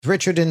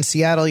Richard in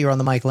Seattle, you're on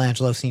the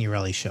Michelangelo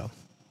Signorelli Show.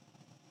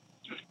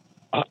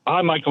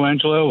 Hi,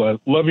 Michelangelo.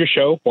 Love your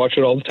show. Watch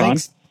it all the time,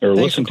 Thanks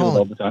listen to it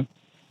all the time.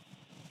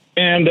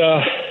 And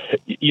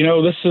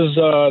this is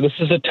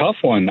a tough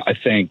one. I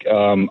think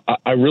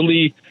I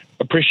really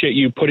appreciate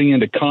you putting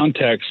into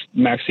context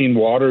Maxine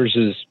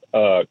Waters'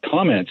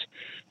 comments.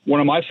 One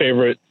of my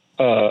favorite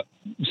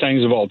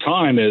sayings of all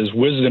time is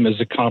wisdom is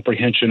a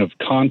comprehension of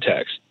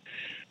context.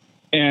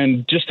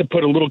 And just to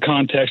put a little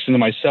context into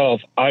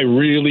myself, I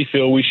really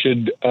feel we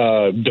should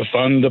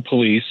defund the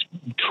police,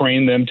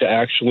 train them to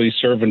actually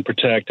serve and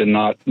protect and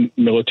not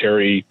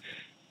military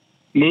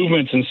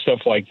movements and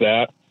stuff like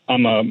that.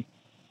 I'm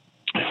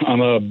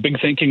a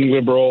big thinking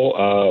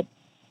liberal,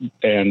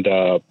 and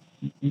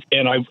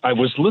I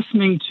was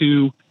listening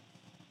to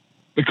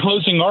the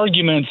closing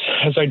arguments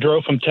as I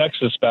drove from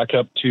Texas back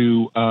up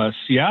to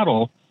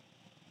Seattle.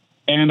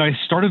 And I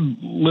started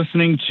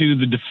listening to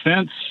the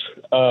defense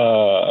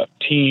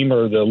team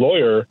or the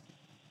lawyer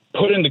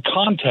put into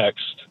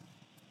context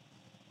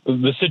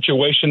the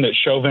situation that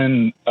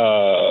Chauvin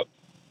got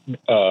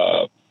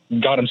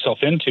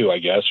himself into, I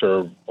guess,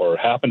 or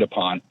happened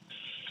upon.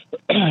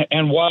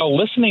 And while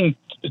listening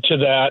to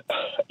that,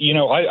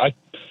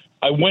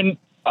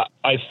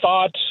 I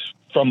thought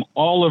from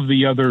all of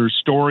the other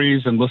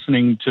stories and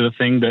listening to the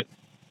thing that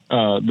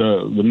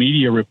the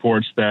media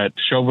reports that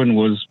Chauvin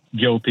was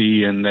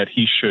guilty and that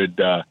he should,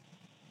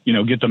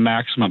 get the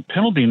maximum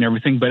penalty and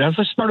everything. But as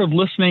I started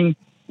listening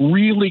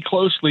really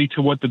closely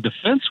to what the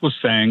defense was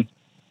saying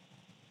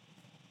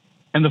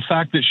and the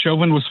fact that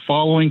Chauvin was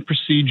following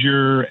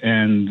procedure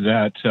and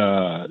that,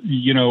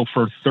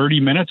 for 30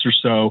 minutes or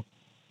so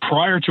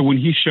prior to when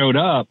he showed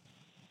up,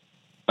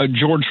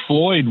 George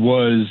Floyd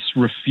was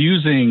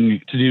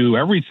refusing to do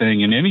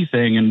everything and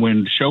anything. And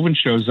when Chauvin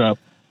shows up,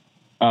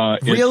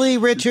 really,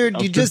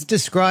 Richard, you just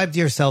described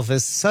yourself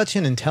as such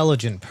an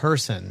intelligent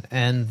person,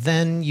 and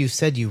then you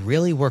said you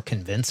really were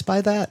convinced by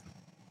that?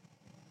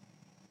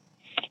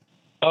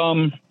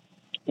 Didn't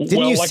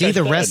you see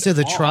the rest of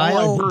the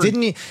trial?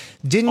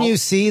 Didn't you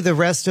see the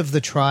rest of the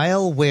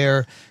trial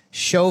where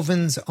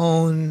Chauvin's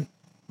own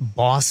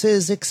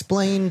bosses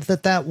explained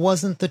that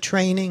wasn't the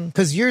training?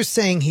 Because you're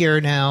saying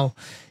here now,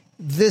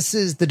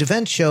 the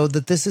defense showed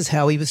that this is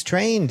how he was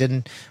trained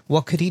and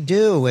what could he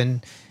do,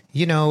 and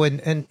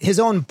and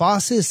his own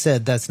bosses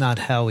said that's not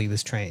how he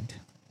was trained.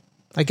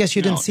 I guess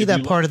you didn't see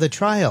that part of the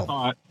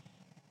trial.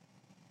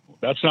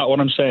 That's not what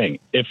I'm saying.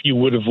 If you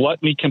would have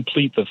let me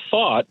complete the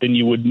thought, then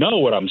you would know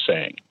what I'm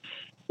saying.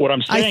 What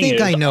I'm saying is... I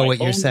think I know what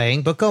you're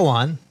saying, but go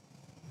on.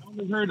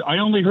 I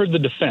only heard the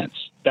defense.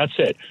 That's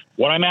it.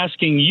 What I'm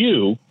asking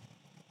you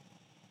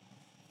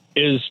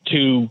is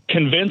to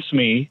convince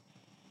me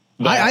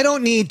that... I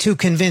don't need to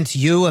convince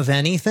you of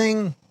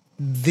anything.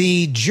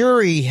 The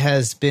jury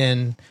has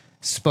been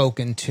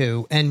spoken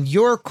to, and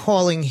you're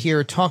calling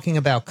here talking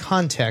about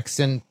context,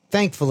 and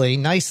thankfully,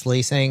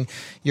 nicely saying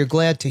you're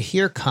glad to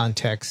hear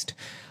context,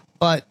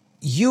 but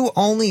you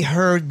only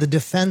heard the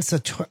defense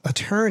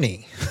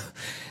attorney,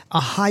 a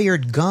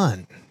hired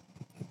gun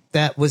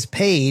that was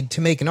paid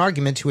to make an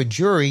argument to a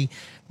jury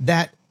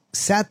that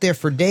sat there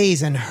for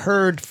days and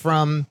heard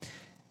from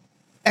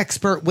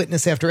expert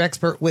witness after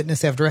expert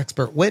witness after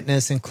expert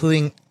witness,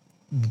 including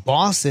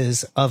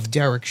bosses of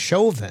Derek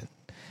Chauvin.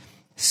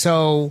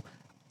 So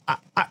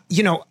I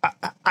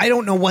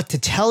don't know what to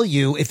tell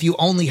you if you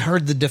only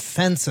heard the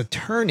defense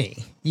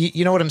attorney.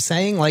 You know what I'm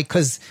saying?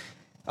 Because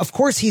of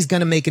course he's going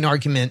to make an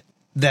argument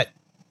that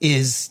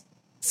is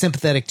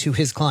sympathetic to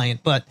his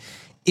client. But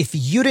if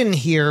you didn't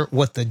hear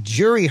what the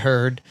jury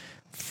heard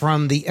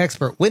from the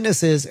expert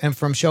witnesses and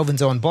from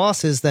Chauvin's own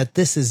bosses, that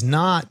this is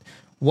not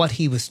what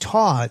he was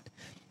taught,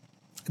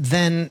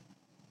 then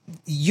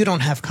you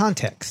don't have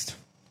context.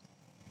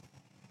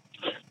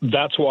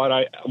 That's what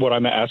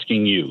I'm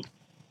asking you.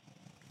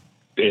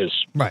 Is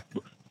right.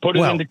 Put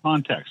it into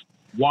context.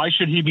 Why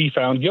should he be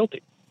found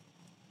guilty?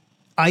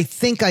 I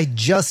think I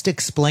just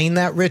explained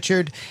that,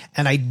 Richard,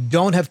 and I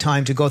don't have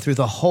time to go through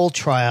the whole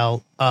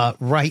trial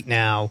right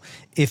now.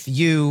 If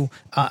you,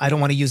 I don't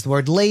want to use the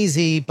word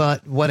lazy,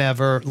 but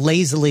whatever,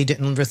 lazily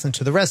didn't listen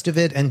to the rest of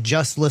it and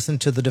just listen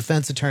to the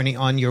defense attorney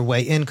on your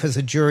way in, because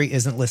the jury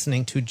isn't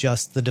listening to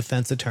just the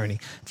defense attorney.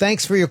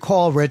 Thanks for your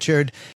call, Richard.